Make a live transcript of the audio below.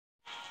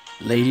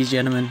Ladies,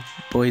 gentlemen,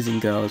 boys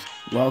and girls,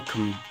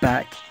 welcome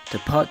back to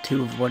part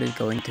 2 of what is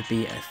going to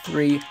be a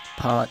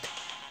 3-part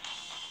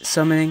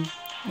summoning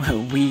where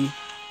we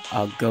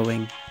are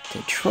going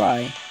to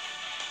try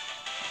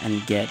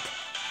and get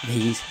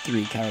these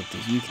 3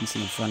 characters you can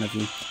see in front of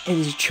you. It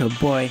is your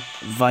boy,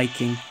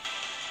 Viking.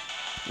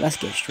 Let's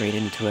get straight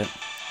into it.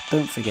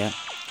 Don't forget,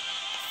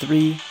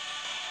 3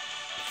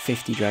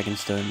 50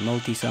 Dragonstone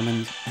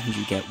multi-summons and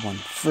you get 1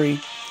 free.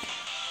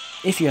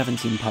 If you haven't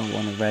seen part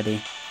 1 already,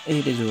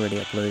 it is already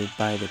uploaded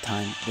by the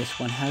time this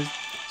one has,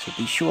 so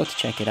be sure to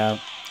check it out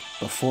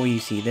before you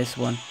see this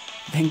one,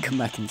 then come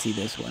back and see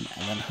this one,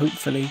 and then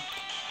hopefully,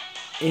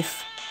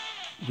 if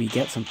we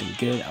get something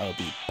good, I'll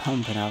be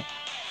pumping out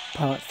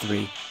part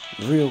 3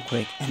 real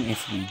quick, and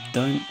if we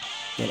don't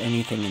get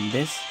anything in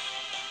this,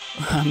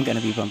 I'm going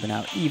to be pumping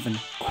out even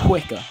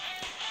quicker.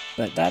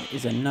 But that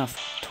is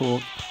enough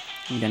talk.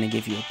 I'm going to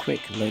give you a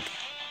quick look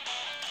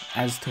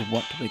as to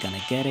what we're going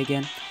to get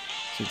again.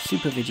 So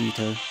Super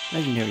Vegito,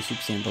 Legendary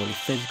Super Saiyan Broly,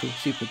 Physical,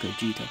 Super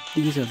Gogeta.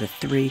 These are the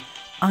 3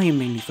 I am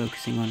mainly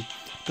focusing on,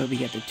 but we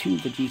get the 2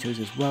 Vegitos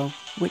as well,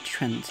 which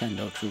transcend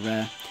Ultra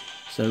Rare.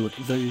 So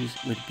those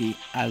would be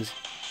as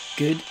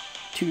good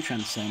to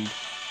transcend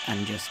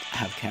and just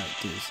have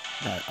characters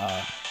that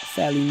are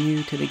fairly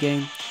new to the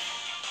game.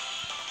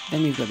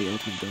 Then we've got the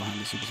Ultimate Gohan,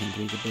 the Super Saiyan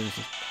 3, the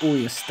DBZ, all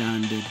your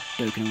standard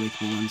Dokkan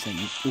Awakenable ones that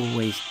you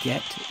always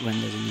get when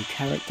there's a new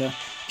character,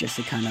 just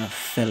to kind of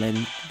fill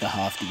in the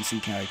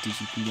half-decent characters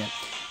you can get.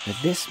 But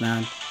this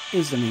man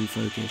is the main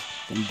focus,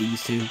 then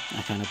these 2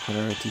 are kind of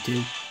priority 2,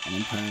 and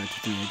then priority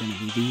 3 are going to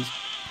be these.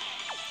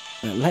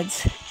 But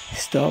let's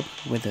stop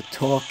with the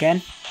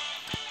talking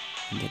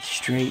and get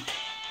straight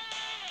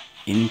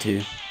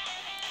into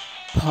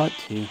part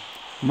 2,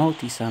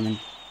 multi-summon,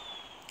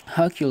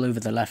 Hercule over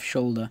the left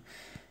shoulder.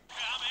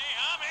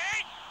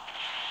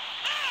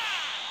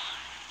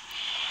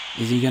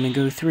 Is he going to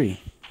go 3?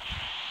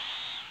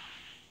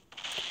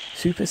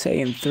 Super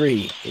Saiyan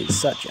 3 is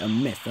such a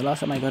myth. The last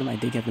time I got him I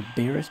did get the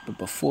Beerus, but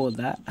before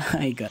that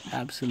I got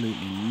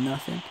absolutely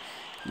nothing.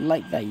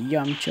 Like that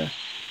Yamcha.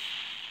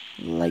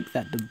 Like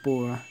that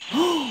Deborah.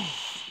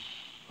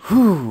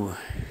 Whew.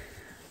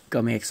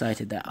 Got me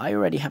excited there. I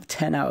already have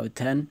 10 out of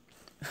 10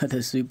 for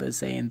the Super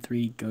Saiyan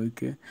 3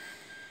 Goku.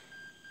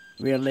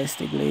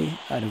 Realistically,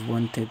 I'd have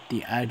wanted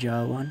the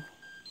Agile one.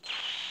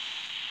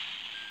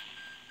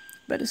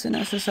 But it's an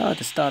SSR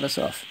to start us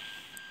off.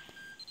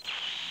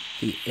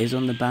 He is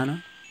on the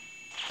banner.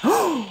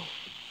 Oh!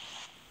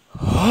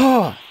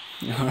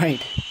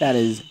 Alright, that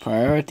is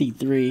priority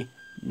 3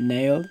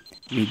 nailed.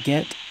 We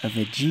get a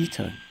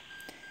Vegito.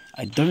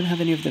 I don't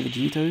have any of the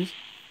Vegitos,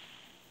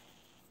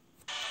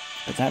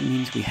 but that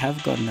means we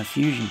have gotten a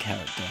fusion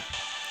character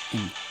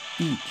in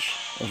each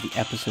of the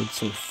episodes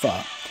so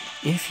far.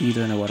 If you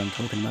don't know what I'm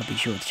talking about, be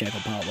sure to check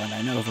out part 1.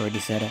 I know I've already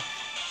said it,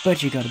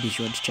 but you gotta be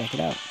sure to check it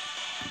out.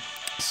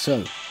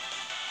 So,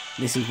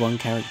 this is one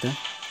character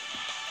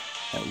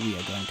that we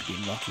are going to be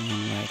locking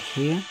in right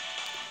here.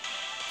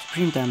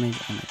 Supreme damage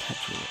and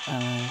attachable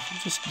allies,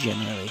 just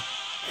generally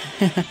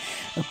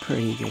a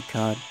pretty good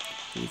card.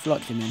 So we've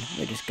locked him in,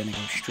 we're just going to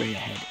go straight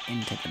ahead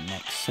into the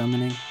next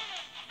summoning.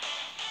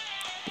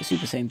 The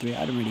Super Saiyan 3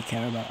 I don't really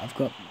care about, I've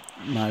got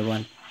my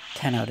one,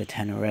 10 out of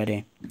 10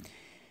 already.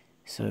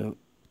 So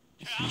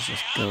he's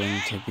just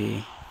going to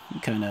be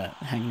kind of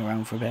hanging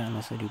around for a bit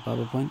unless I do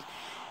bubble points.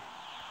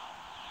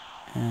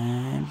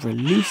 And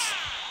release.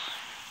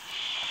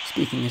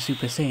 Speaking of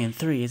Super Saiyan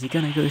 3, is he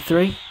gonna go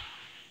 3?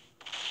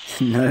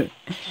 No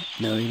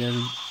he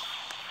doesn't.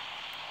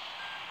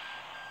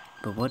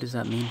 But what does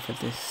that mean for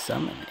this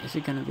summon? Is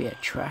it gonna be a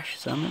trash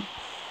summon?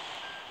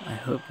 I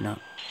hope not.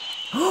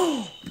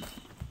 Oh!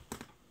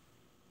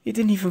 It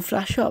didn't even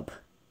flash up.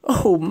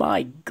 Oh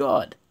my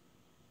god.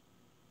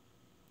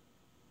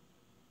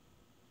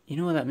 You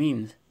know what that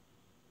means?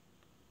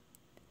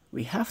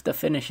 We have to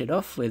finish it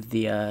off with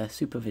the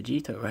Super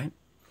Vegito, right?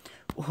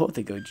 Or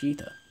the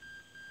Gogeta.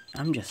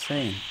 I'm just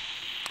saying.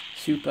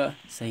 Super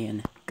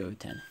Saiyan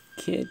Goten.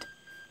 Kid,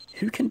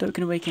 who can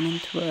Dokkan Awaken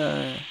into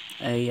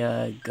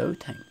a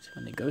Gotenks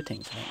when the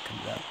Gotenks event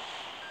comes out?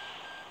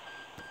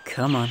 But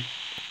come on.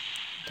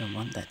 Don't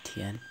want that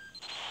TN.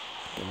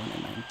 Don't want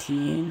a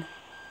 19.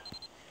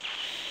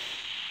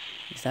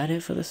 Is that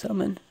it for the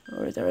summon?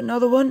 Or is there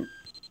another one?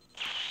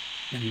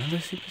 Another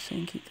Super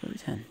Saiyan Kid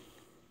Goten.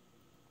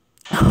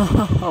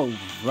 Oh,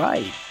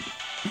 right.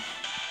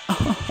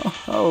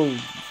 Oh,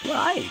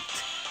 right.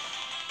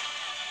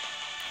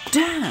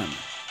 Damn.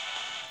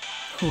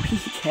 We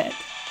get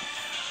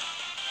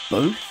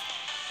both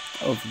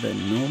of the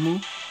normal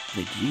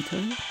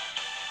Vegito.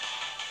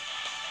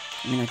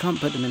 I mean, I can't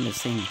put them in the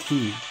same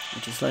team,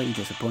 which is slightly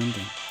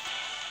disappointing.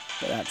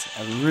 But that's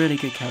a really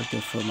good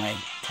character for my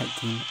tech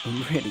team, a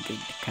really good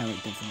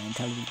character for my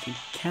intelligence team.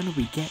 Can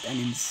we get an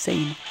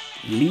insane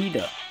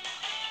leader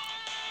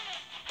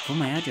for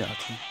my agile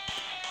team?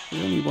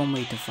 There's only one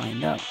way to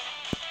find out.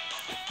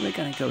 We're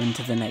gonna go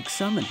into the next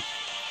summon.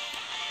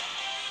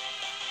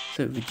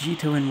 So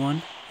Vegito in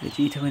one,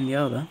 Vegito in the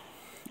other,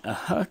 a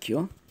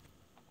Hercule,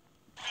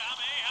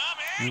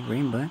 a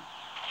Rainbow,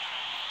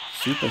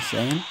 Super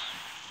Saiyan.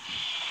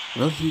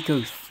 Will he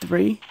go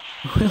 3?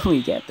 Will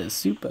we get the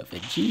Super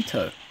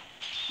Vegito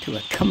to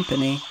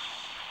accompany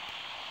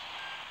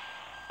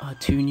our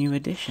 2 new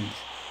additions?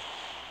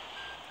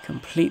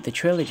 Complete the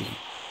trilogy.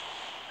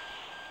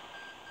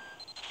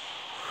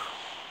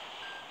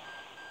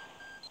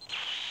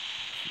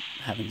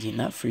 Haven't seen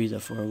that Frieza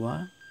for a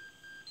while.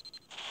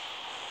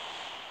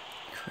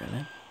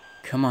 Krillin,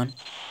 come on.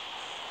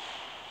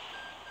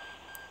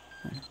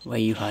 Where are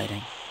you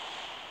hiding?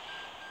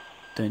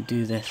 Don't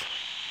do this.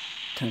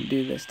 Don't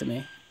do this to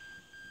me.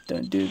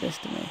 Don't do this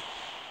to me.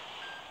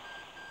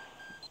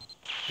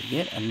 We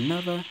get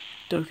another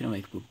Dokkan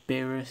Awakened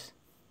Beerus.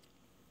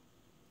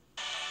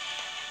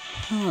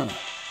 Huh.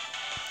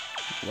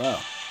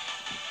 Well.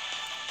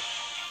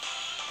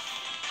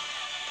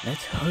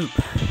 Let's hope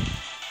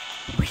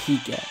we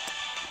get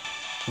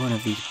one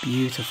of these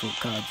beautiful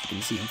cards you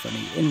can see in front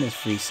of you in this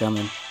free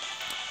summon.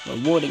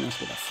 Rewarding us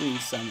with a free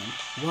summon.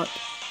 What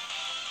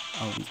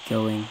are we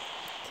going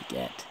to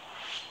get?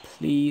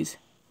 Please,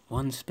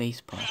 one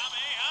space pod.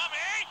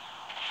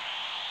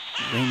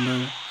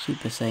 Rainbow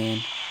Super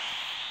Saiyan.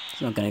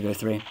 It's not gonna go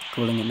 3.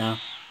 Calling it now.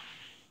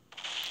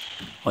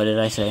 What did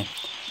I say?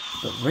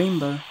 But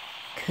rainbow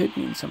could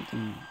mean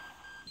something.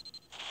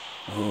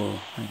 Oh,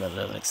 I got a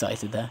little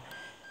excited there.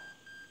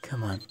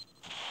 Come on.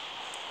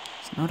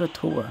 It's not a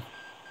Tora.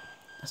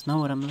 That's not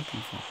what I'm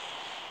looking for.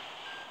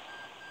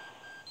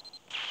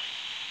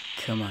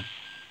 Come on.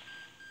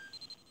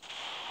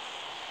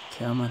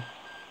 Come on.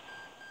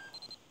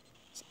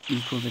 Let's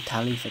equal the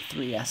tally for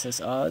 3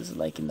 SSRs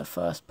like in the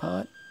first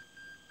part.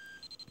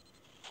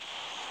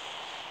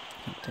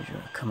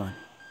 Come on.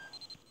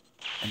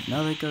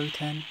 Another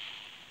Goten.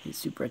 His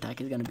super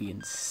attack is going to be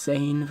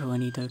insane for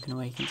when he Dokkan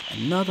Awakens.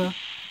 Another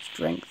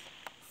Strength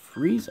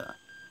Frieza.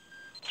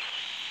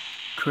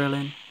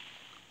 Krillin.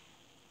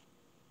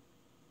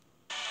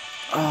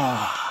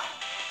 Ah.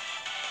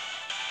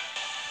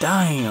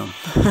 Damn.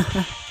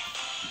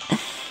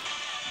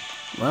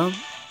 Well,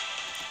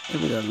 it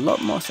was a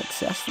lot more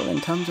successful in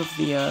terms of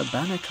the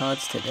banner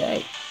cards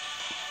today.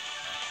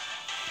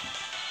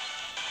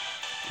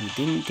 We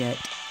didn't get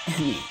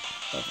any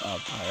of our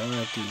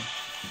priority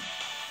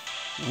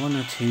 1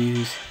 or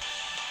 2s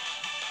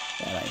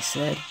that I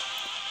said,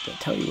 but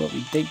tell you what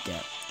we did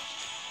get.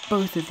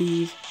 Both of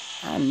these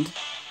and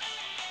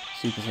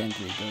Super Saiyan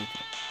 3 Goku.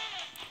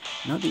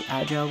 Not the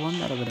Agile one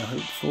that I would have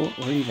hoped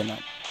for, or even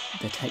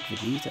the Tech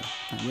Vegeta.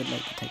 I would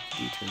like the Tech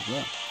Vegeta as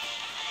well.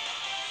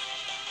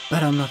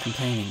 But I'm not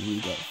complaining, we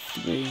get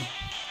 3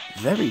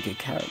 very good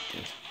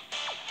characters,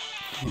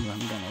 who I'm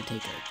going to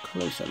take a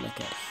closer look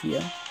at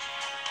here.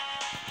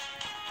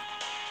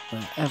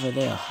 Wherever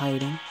they are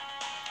hiding.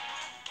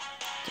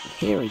 So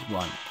here is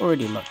one,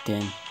 already locked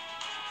in.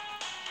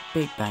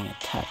 Big Bang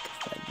attack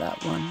for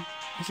that one.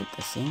 Is it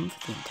the same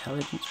for the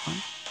intelligence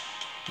one?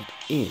 It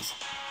is.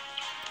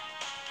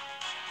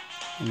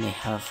 And they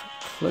have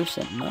close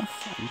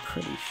enough, I'm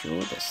pretty sure,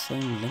 the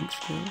same link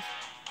skills.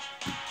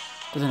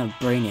 Doesn't have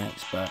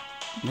Brainiacs, but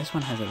this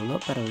one has a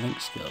lot better link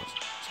skills.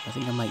 So I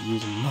think I might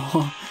use them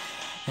more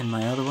than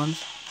my other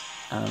ones.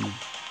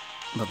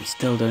 But we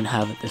still don't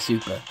have the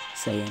Super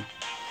Saiyan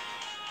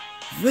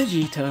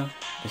Vegito,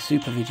 the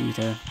Super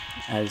Vegito,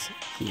 as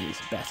he is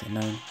better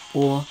known,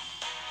 or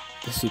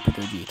the Super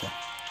Gogeta,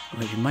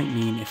 which might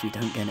mean if we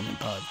don't get him in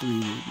part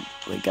 3,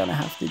 we're gonna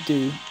have to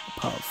do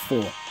part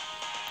 4.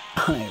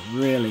 I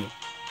really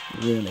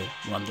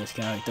want this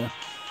character.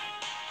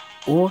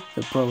 Or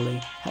the Broly.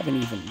 Haven't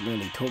even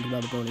really talked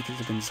about the Broly because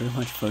there's been so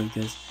much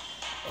focus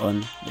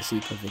on the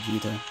Super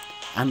Vegeta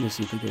and the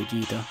Super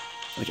Gogeta,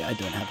 which I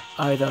don't have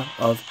either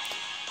of.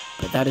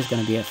 But that is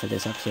going to be it for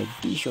this episode.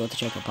 Be sure to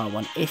check out part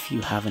 1 if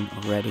you haven't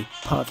already.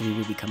 Part 3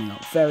 will be coming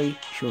out very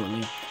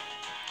shortly.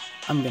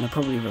 I'm going to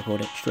probably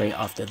record it straight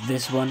after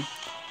this one.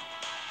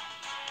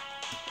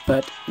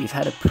 But we've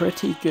had a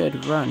pretty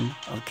good run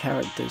of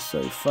characters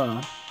so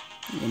far.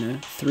 You know,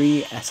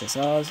 3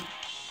 SSRs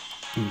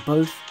in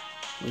both,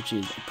 which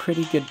is a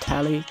pretty good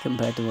tally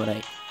compared to what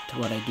I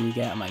do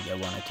get. I might get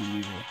 1 or 2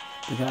 usually.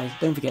 But guys,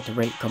 don't forget to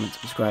rate, comment,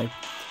 subscribe.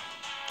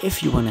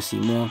 If you want to see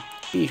more,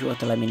 be sure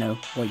to let me know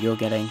what you're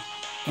getting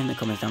in the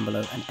comments down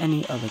below, and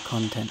any other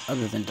content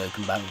other than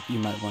Dokkan Battle you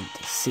might want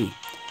to see.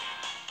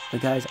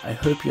 But guys, I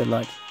hope your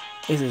luck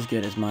is as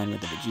good as mine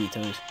with the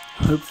Vegetos.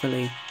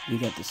 Hopefully you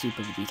get the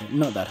Super Vegeta,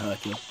 not that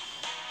Hercule.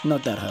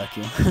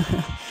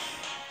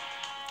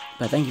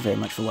 But thank you very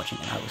much for watching,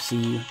 and I will see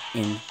you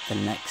in the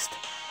next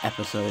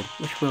episode,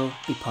 which will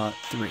be part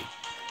 3.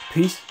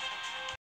 Peace.